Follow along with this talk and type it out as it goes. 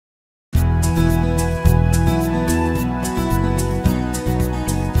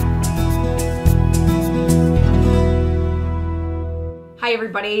Hi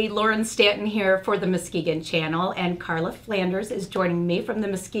everybody, Lauren Stanton here for the Muskegon channel, and Carla Flanders is joining me from the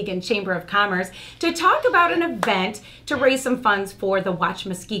Muskegon Chamber of Commerce to talk about an event to raise some funds for the Watch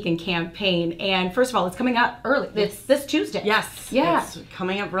Muskegon campaign. And first of all, it's coming up early. It's this Tuesday. Yes. Yeah. It's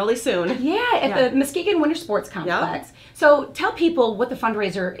coming up really soon. Yeah, at the Muskegon Winter Sports Complex. Yep. So tell people what the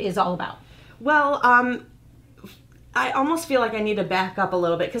fundraiser is all about. Well, I almost feel like I need to back up a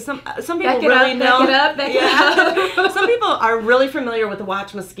little bit because some people really know. Back it up. Some people are really familiar with the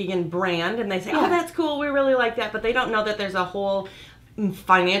Watch Muskegon brand, and they say, "Oh, that's cool. We really like that," but they don't know that there's a whole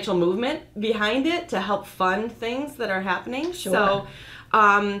financial movement behind it to help fund things that are happening. Sure.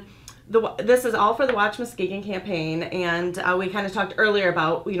 So, this is all for the Watch Muskegon campaign, and we kind of talked earlier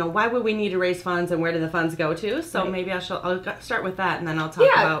about, why would we need to raise funds and where do the funds go to? So maybe I'll start with that, and then I'll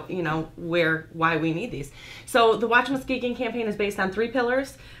talk about, why we need these. So the Watch Muskegon campaign is based on 3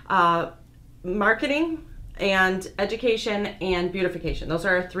 pillars: marketing, and education, and beautification. Those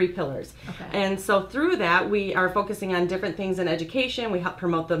are our 3 pillars. Okay. And so through that, we are focusing on different things in education. We help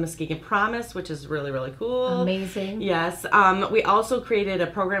promote the Muskegon Promise, which is really, really cool. Amazing. Yes. We also created a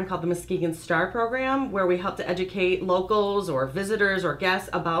program called the Muskegon Star Program, where we help to educate locals or visitors or guests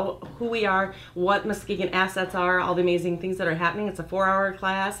about who we are, what Muskegon assets are, all the amazing things that are happening. It's a 4-hour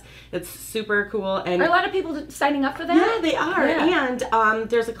class. It's super cool. And are a lot of people signing up for that? Yeah, they are. Yeah. And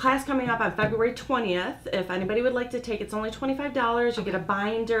there's a class coming up on February 20th. If anybody would like to take, it's only $25. You get a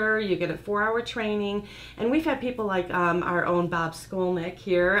binder, you get a 4-hour training, and we've had people like our own Bob Skolnick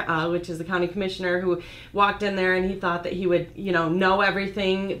here, which is the county commissioner, who walked in there and he thought that he would, know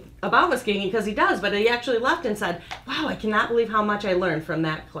everything about Muskegon, because he does, but he actually left and said, "Wow, I cannot believe how much I learned from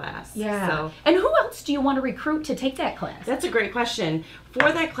that class." Yeah. So, and who else do you want to recruit to take that class? that's a great question.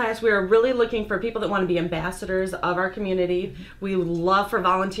 For that class, we are really looking for people that want to be ambassadors of our community. We love for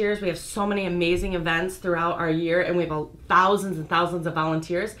volunteers. We have so many amazing events throughout our year, and we have thousands and thousands of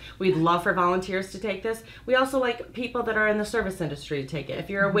volunteers. We'd love for volunteers to take this. We also like people that are in the service industry to take it. If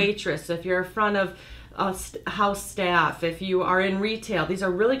you're a waitress, if you're in front of house staff, if you are in retail, these are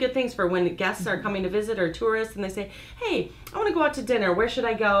really good things for when guests are coming to visit or tourists and they say, "Hey, I want to go out to dinner. Where should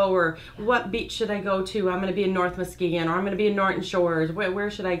I go? Or what beach should I go to? I'm going to be in North Muskegon, or I'm going to be in Norton Shores. Where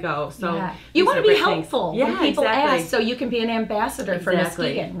should I go?" So you want to be helpful when people exactly. ask, so you can be an ambassador for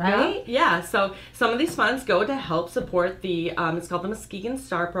Muskegon, right? Yeah. So some of these funds go to help support the it's called the Muskegon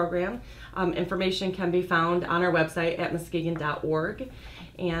Star Program. Information can be found on our website at muskegon.org.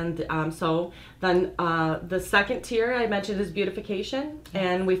 And so then the second tier I mentioned is beautification,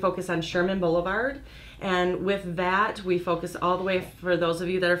 and we focus on Sherman Boulevard. And with that, we focus all the way, for those of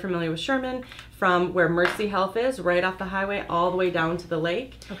you that are familiar with Sherman, from where Mercy Health is, right off the highway, all the way down to the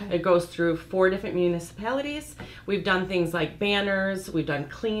lake. Okay. It goes through 4 different municipalities. We've done things like banners, we've done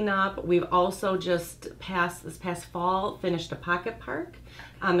cleanup. We've also just this past fall, finished a pocket park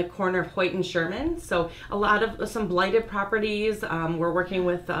on the corner of Hoyt and Sherman. So a lot of some blighted properties. We're working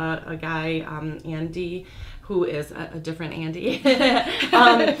with a guy, Andy, who is a different Andy,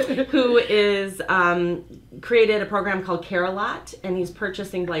 who is created a program called Care a Lot, and he's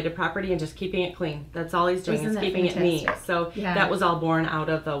purchasing blighted property and just keeping it clean. That's all he's doing, is keeping it neat. So that was all born out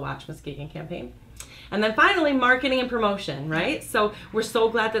of the Watch Muskegon campaign. And then finally, marketing and promotion, right? So we're so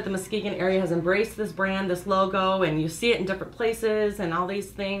glad that the Muskegon area has embraced this brand, this logo, and you see it in different places and all these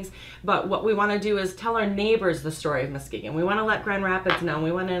things. But what we want to do is tell our neighbors the story of Muskegon. We want to let Grand Rapids know.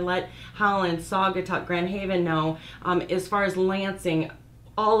 We want to let Holland, Saugatuck, Grand Haven know, as far as Lansing,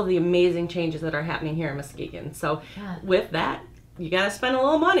 all of the amazing changes that are happening here in Muskegon. So with that, you got to spend a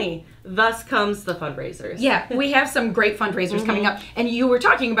little money. Thus comes the fundraisers. Yeah, we have some great fundraisers coming up. And you were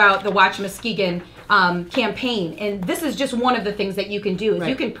talking about the Watch Muskegon campaign. And this is just one of the things that you can do. Is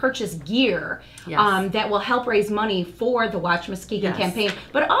you can purchase gear that will help raise money for the Watch Muskegon campaign.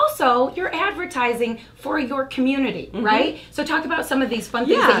 But also, you're advertising for your community, right? So talk about some of these fun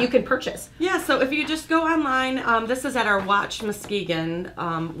things that you can purchase. Yeah, so if you just go online, this is at our Watch Muskegon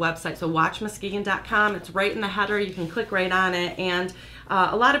website. So watchmuskegon.com. It's right in the header. You can click right on it. And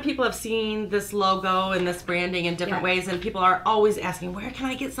a lot of people have seen this logo and this branding in different ways, and people are always asking, where can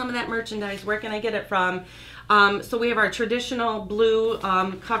I get some of that merchandise? Where can I get it from? So we have our traditional blue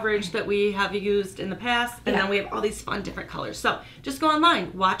coverage that we have used in the past, and then we have all these fun different colors. So just go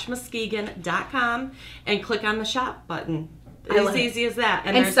online, watchmuskegon.com, and click on the shop button. As easy as that.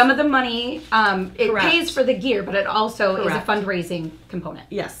 And some of the money, it pays for the gear, but it also is a fundraising component.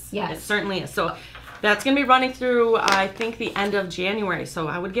 Yes, it certainly is. So that's going to be running through, I think, the end of January. So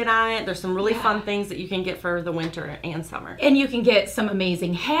I would get on it. There's some really fun things that you can get for the winter and summer. And you can get some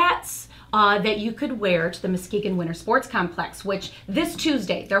amazing hats that you could wear to the Muskegon Winter Sports Complex, which this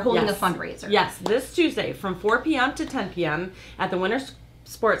Tuesday, they're holding a fundraiser. Yes, this Tuesday from 4 p.m. to 10 p.m. at the Winter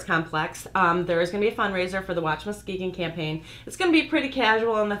sports complex, there is going to be a fundraiser for the Watch Muskegon campaign. It's going to be pretty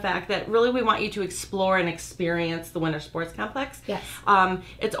casual in the fact that really we want you to explore and experience the winter sports complex. Yes.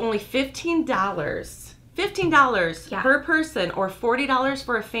 It's only $15 per person, or $40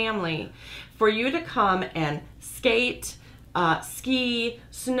 for a family, for you to come and skate, ski,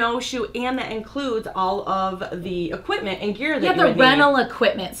 snowshoe, and that includes all of the equipment and gear that you would need. rental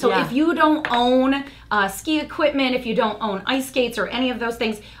equipment. So if you don't own ski equipment, if you don't own ice skates or any of those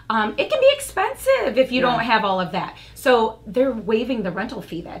things, it can be expensive if you don't have all of that. So they're waiving the rental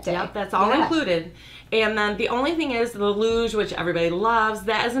fee that day. Yep, that's all included. And then the only thing is the luge, which everybody loves,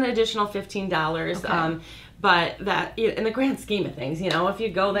 that is an additional $15. Okay. But that, in the grand scheme of things, if you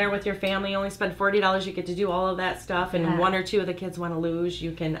go there with your family, you only spend $40, you get to do all of that stuff, and one or two of the kids want to luge,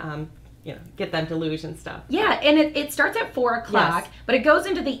 you can, get them to luge and stuff. Yeah, and it starts at 4 o'clock, but it goes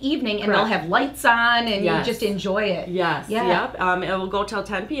into the evening, and they'll have lights on, and you just enjoy it. Yes, yep. It will go till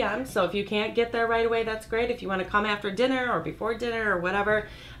 10 p.m., so if you can't get there right away, that's great. If you want to come after dinner or before dinner or whatever,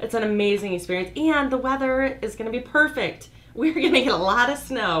 it's an amazing experience, and the weather is going to be perfect. We're going to get a lot of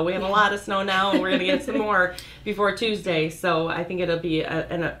snow. We have a lot of snow now, and we're going to get some more before Tuesday. So I think it'll be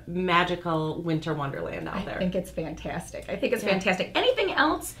a magical winter wonderland out there. I think it's fantastic. I think it's fantastic. Anything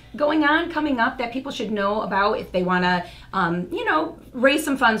else coming up that people should know about if they want to, raise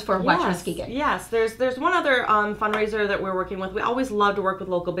some funds for Watch Muskegon? Yes, there's one other fundraiser that we're working with. We always love to work with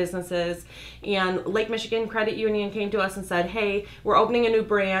local businesses, and Lake Michigan Credit Union came to us and said, hey, we're opening a new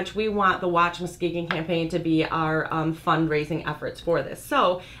branch. We want the Watch Muskegon campaign to be our fundraising efforts for this.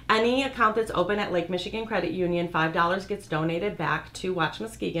 So any account that's open at Lake Michigan Credit Union, $5 gets donated back to Watch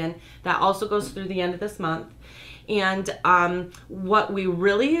Muskegon. That also goes through the end of this month. And what we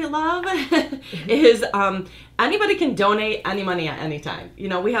really love is anybody can donate any money at any time.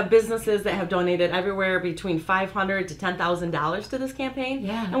 We have businesses that have donated everywhere between $500 to $10,000 to this campaign.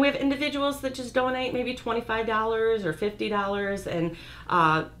 Yeah. And we have individuals that just donate maybe $25 or $50 and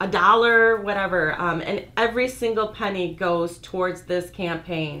 $1, whatever. And every single penny goes towards this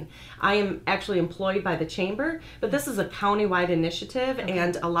campaign. I am actually employed by the chamber, but this is a county-wide initiative,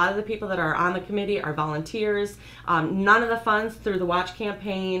 and a lot of the people that are on the committee are volunteers. None of the funds through the Watch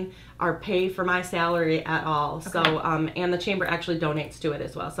campaign are paid for my salary at all. Okay. So, and the chamber actually donates to it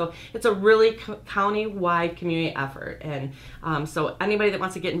as well. So it's a really county-wide community effort, and so anybody that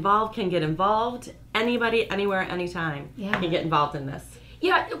wants to get involved can get involved. Anybody, anywhere, anytime can get involved in this.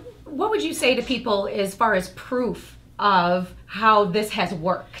 Yeah, what would you say to people as far as proof of how this has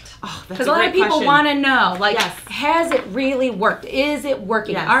worked? Because a lot of people want to know, has it really worked? Is it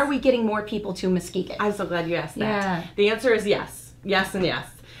working? Yes. Are we getting more people to Muskegon? I'm so glad you asked that. Yeah. The answer is yes. Yes and yes.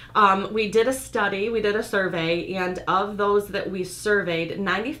 We did a study, we did a survey, and of those that we surveyed,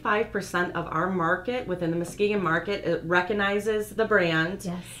 95% of our market, within the Muskegon market, it recognizes the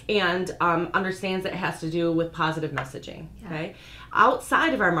brand and understands that it has to do with positive messaging. Yeah. Okay.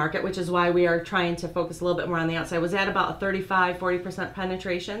 Outside of our market, which is why we are trying to focus a little bit more on the outside, was at about a 35-40%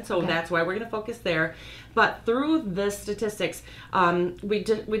 penetration, so that's why we're going to focus there. But through the statistics, we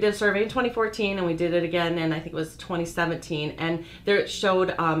did a survey in 2014, and we did it again in, I think it was 2017, and there it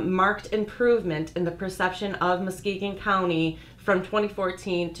showed marked improvement in the perception of Muskegon County from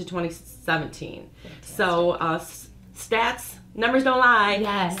 2014 to 2017. Fantastic. So stats, numbers don't lie.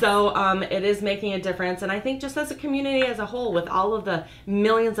 Yes. So it is making a difference. And I think just as a community as a whole, with all of the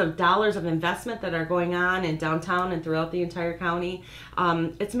millions of dollars of investment that are going on in downtown and throughout the entire county,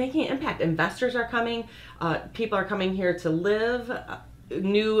 it's making an impact. Investors are coming. People are coming here to live.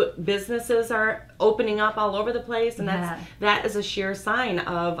 New businesses are opening up all over the place, and that is a sheer sign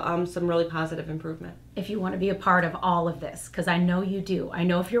of some really positive improvement. If you want to be a part of all of this, because I know you do. I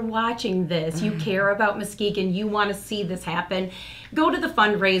know if you're watching this, you care about Muskegon, you want to see this happen. Go to the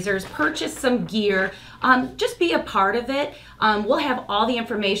fundraisers, purchase some gear, just be a part of it. We'll have all the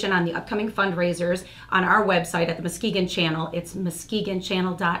information on the upcoming fundraisers on our website at the Muskegon Channel. It's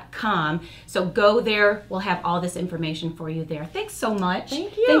muskegonchannel.com. So go there. We'll have all this information for you there. Thanks so much.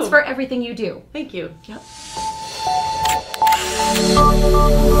 Thank you. Thanks for everything you do. Thank you. Yep.